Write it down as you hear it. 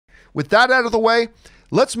with that out of the way,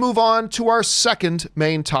 let's move on to our second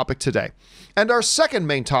main topic today. And our second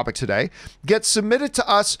main topic today gets submitted to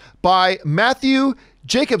us by Matthew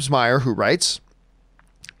Jacobsmeyer, who writes,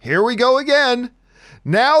 "Here we go again.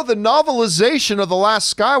 Now the novelization of The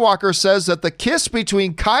Last Skywalker says that the kiss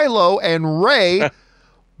between Kylo and Rey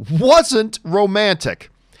wasn't romantic.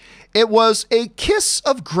 It was a kiss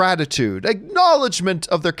of gratitude, acknowledgement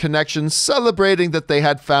of their connection, celebrating that they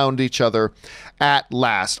had found each other at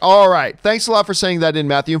last." All right. Thanks a lot for saying that in,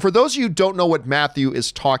 Matthew. And for those of you who don't know what Matthew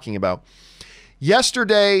is talking about,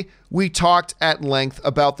 yesterday we talked at length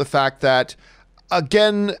about the fact that,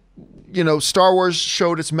 again, Star Wars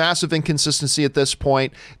showed its massive inconsistency at this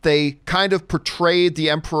point. They kind of portrayed the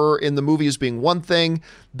Emperor in the movie as being one thing.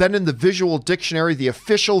 Then in the visual dictionary, the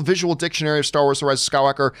official visual dictionary of Star Wars: The Rise of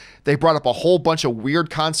Skywalker, they brought up a whole bunch of weird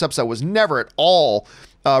concepts that was never at all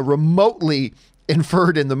remotely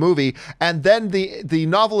inferred in the movie. And then the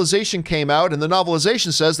novelization came out, and the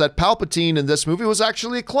novelization says that Palpatine in this movie was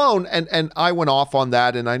actually a clone. And I went off on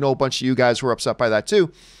that, and I know a bunch of you guys were upset by that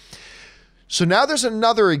too. So now there's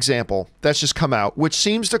another example that's just come out, which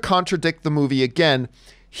seems to contradict the movie again.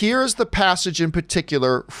 Here's the passage in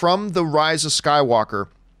particular from The Rise of Skywalker,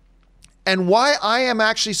 and why I am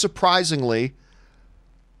actually surprisingly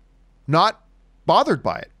not bothered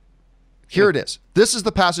by it. Here it is. This is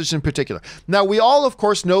the passage in particular. Now, we all, of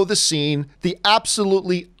course, know the scene, the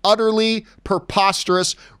absolutely, utterly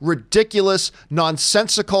preposterous, ridiculous,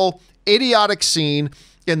 nonsensical, idiotic scene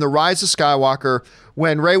in The Rise of Skywalker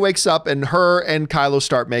when Rey wakes up and her and Kylo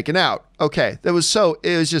start making out. Okay, it was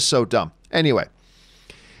just so dumb. Anyway,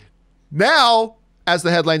 now, as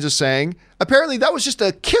the headlines are saying, apparently that was just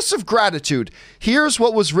a kiss of gratitude. Here's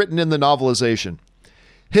what was written in the novelization.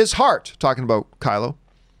 His heart, talking about Kylo,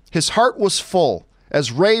 his heart was full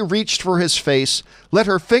as Rey reached for his face, let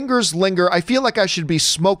her fingers linger. I feel like I should be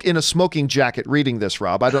in a smoking jacket reading this,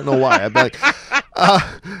 Rob. I don't know why. I'd be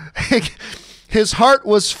like, his heart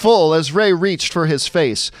was full as Rey reached for his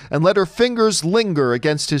face and let her fingers linger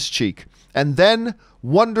against his cheek. And then,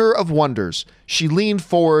 wonder of wonders, she leaned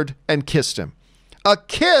forward and kissed him. A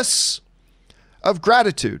kiss of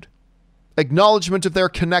gratitude, acknowledgement of their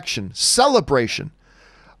connection, celebration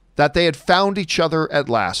that they had found each other at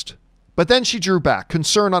last. But then she drew back,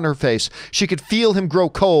 concern on her face. She could feel him grow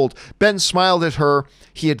cold. Ben smiled at her.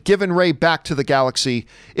 He had given Rey back to the galaxy.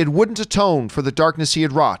 It wouldn't atone for the darkness he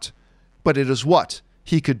had wrought, but it is what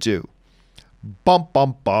he could do. Bum,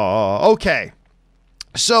 bum, bum. Okay.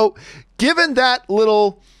 So, given that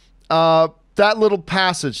little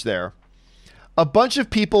passage there, a bunch of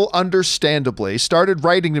people understandably started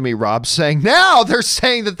writing to me, Rob, saying, now they're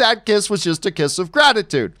saying that kiss was just a kiss of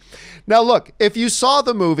gratitude. Now, look, if you saw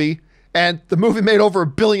the movie, and the movie made over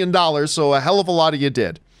 $1 billion, so a hell of a lot of you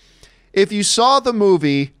did. If you saw the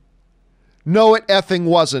movie, no, it effing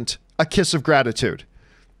wasn't a kiss of gratitude.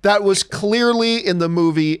 That was clearly in the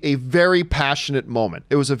movie a very passionate moment.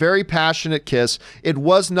 It was a very passionate kiss. It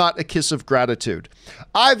was not a kiss of gratitude.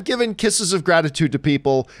 I've given kisses of gratitude to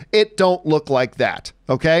people. It don't look like that,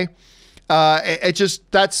 okay?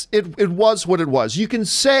 It was what it was. You can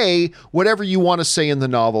say whatever you want to say in the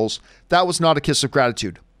novels. That was not a kiss of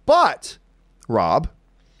gratitude. But, Rob,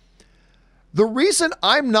 the reason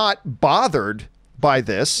I'm not bothered by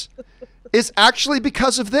this is actually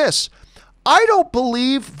because of this. I don't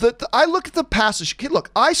believe that. I look at the passage. Look,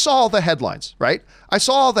 I saw all the headlines, right? I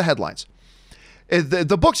saw all the headlines.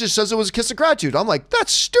 The book just says it was a kiss of gratitude. I'm like,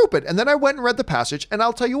 that's stupid. And then I went and read the passage, and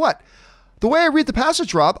I'll tell you what. The way I read the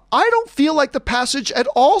passage, Rob, I don't feel like the passage at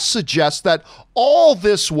all suggests that all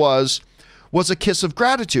this was a kiss of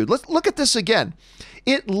gratitude. Let's look at this again.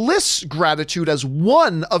 It lists gratitude as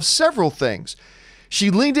one of several things. She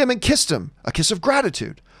leaned him and kissed him, a kiss of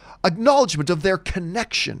gratitude, acknowledgement of their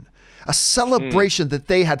connection, a celebration that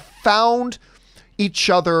they had found each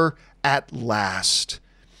other at last.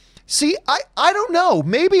 See, I don't know.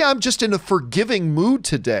 Maybe I'm just in a forgiving mood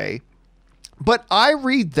today, but I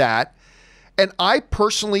read that and I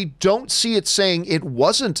personally don't see it saying it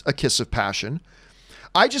wasn't a kiss of passion.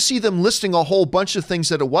 I just see them listing a whole bunch of things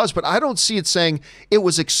that it was, but I don't see it saying it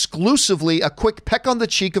was exclusively a quick peck on the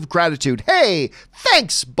cheek of gratitude. Hey,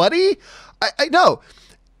 thanks, buddy. I know.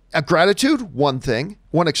 A gratitude, one thing,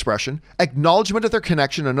 one expression. Acknowledgement of their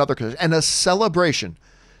connection, another, and a celebration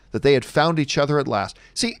that they had found each other at last.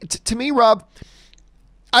 See, to me, Rob,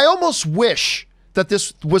 I almost wish that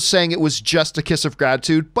this was saying it was just a kiss of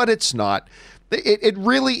gratitude, but it's not. It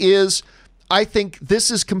really is. I think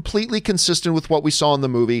this is completely consistent with what we saw in the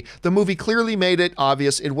movie. The movie clearly made it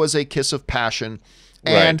obvious it was a kiss of passion.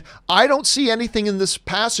 And I don't see anything in this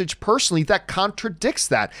passage personally that contradicts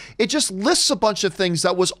that. It just lists a bunch of things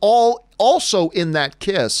that was all also in that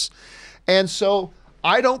kiss. And so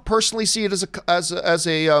I don't personally see it as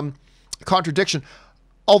a contradiction.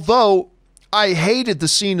 Although I hated the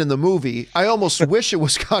scene in the movie. I almost wish it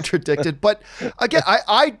was contradicted. But again,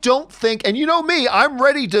 I don't think, and you know me, I'm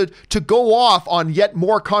ready to go off on yet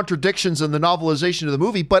more contradictions in the novelization of the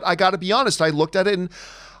movie. But I got to be honest, I looked at it and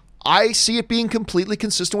I see it being completely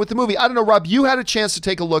consistent with the movie. I don't know, Rob, you had a chance to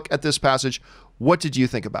take a look at this passage. What did you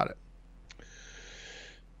think about it?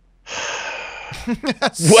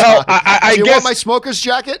 Well, I do you guess, want my smoker's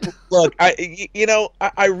jacket? Look,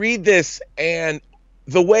 I read this, and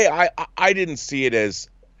the way I didn't see it as,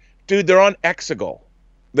 dude, they're on Exegol.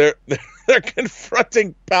 They're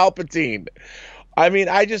confronting Palpatine. I mean,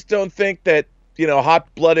 I just don't think that,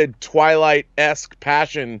 hot-blooded Twilight-esque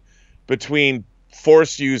passion between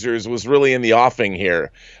Force users was really in the offing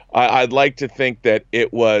here. I'd like to think that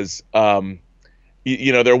it was, there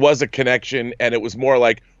was a connection, and it was more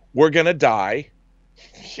like, we're gonna die,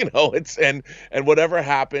 and whatever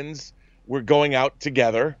happens, we're going out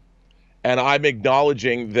together, and I'm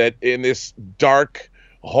acknowledging that in this dark,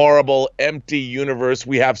 horrible, empty universe,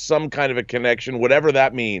 we have some kind of a connection, whatever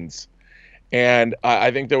that means. And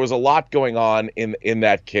I think there was a lot going on in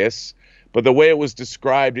that kiss. But the way it was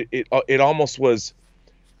described, it almost was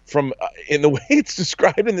in the way it's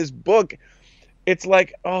described in this book, it's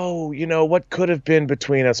like, oh, what could have been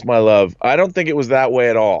between us, my love? I don't think it was that way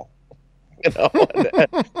at all.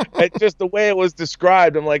 It's just the way it was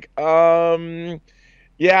described. I'm like,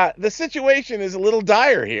 yeah, the situation is a little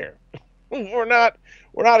dire here. We're not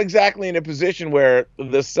exactly in a position where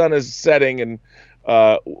the sun is setting and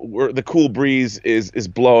where the cool breeze is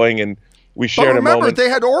blowing and we shared a moment. But remember, they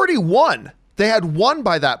had already won. They had won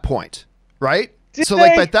by that point, right? Did so they?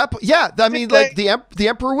 Like by that point, yeah. I mean, like the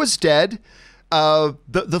emperor was dead.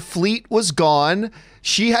 The fleet was gone.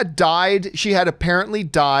 She had died. She had apparently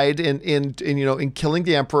died in killing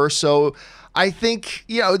the emperor. So I think,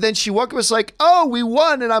 then she woke up and was like, oh, we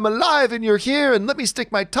won and I'm alive and you're here and let me stick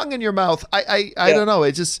my tongue in your mouth. I don't know.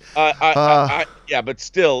 It just, yeah, but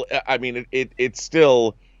still, I mean, it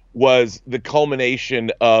still was the culmination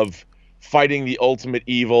of fighting the ultimate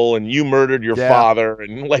evil, and you murdered your father.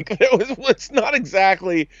 And like, it's not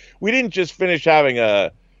exactly, we didn't just finish having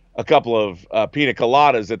a couple of pina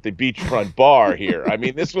coladas at the beachfront bar here. I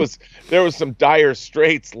mean, there was some dire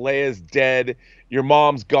straits. Leia's dead. Your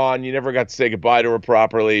mom's gone. You never got to say goodbye to her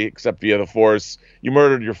properly, except via the Force. You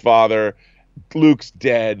murdered your father. Luke's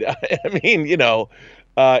dead. I mean,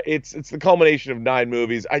 it's the culmination of 9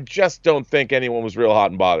 movies. I just don't think anyone was real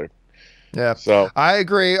hot and bothered. Yeah. So I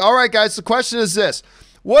agree. All right, guys. The question is this.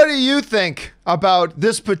 What do you think about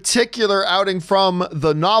this particular outing from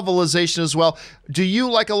the novelization as well? Do you,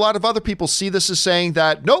 like a lot of other people, see this as saying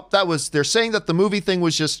that, nope, they're saying that the movie thing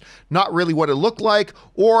was just not really what it looked like?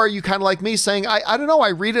 Or are you kind of like me saying, I don't know, I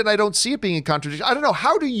read it and I don't see it being a contradiction? I don't know.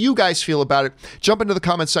 How do you guys feel about it? Jump into the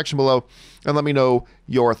comments section below and let me know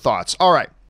your thoughts. All right.